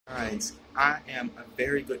Guys, I am a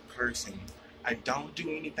very good person. I don't do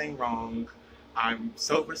anything wrong. I'm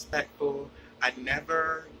so respectful. I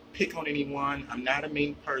never pick on anyone. I'm not a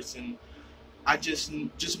mean person. I just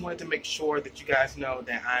wanted to make sure that you guys know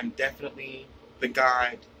that I'm definitely the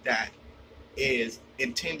God that is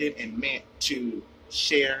intended and meant to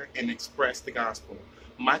share and express the gospel.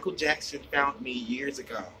 Michael Jackson found me years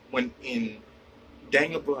ago when in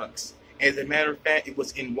Daniel Brooks. As a matter of fact, it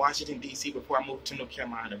was in Washington, D.C. before I moved to North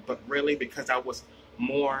Carolina. But really, because I was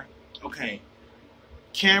more, okay,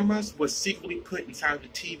 cameras was secretly put inside of the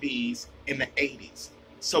TVs in the 80s.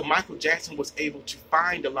 So Michael Jackson was able to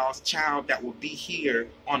find the lost child that will be here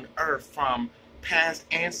on earth from past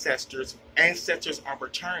ancestors. Ancestors are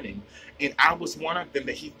returning. And I was one of them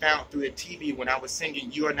that he found through the TV when I was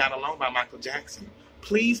singing You Are Not Alone by Michael Jackson.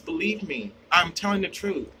 Please believe me. I'm telling the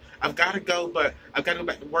truth. I've got to go, but I've got to go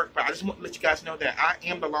back to work. But I just want to let you guys know that I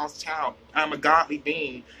am the lost child. I'm a godly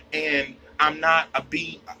being, and I'm not a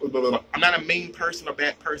mean person or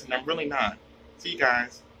bad person. I'm really not. See you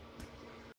guys.